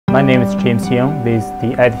My name is James Young with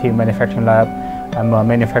the Additive Manufacturing Lab. I'm a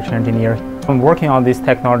manufacturing engineer. I'm working on this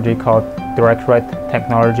technology called direct write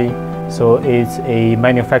technology. So it's a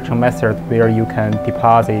manufacturing method where you can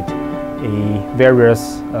deposit various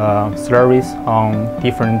slurries on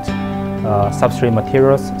different substrate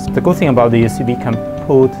materials. The good thing about this, we can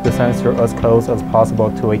put the sensor as close as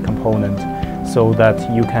possible to a component so that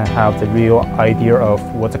you can have the real idea of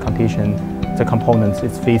what the condition the component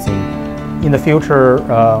is facing. In the future,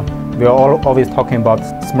 we are always talking about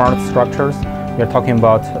smart structures. We are talking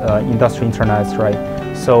about industry internets, right?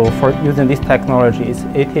 So for using this technology,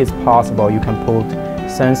 it is possible you can put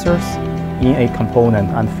sensors in a component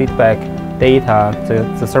and feedback data,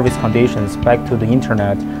 the service conditions back to the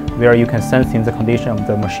internet, where you can sense in the condition of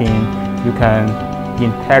the machine. You can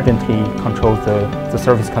intelligently control the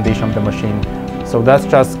service condition of the machine. So that's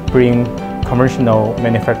just bring conventional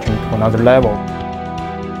manufacturing to another level.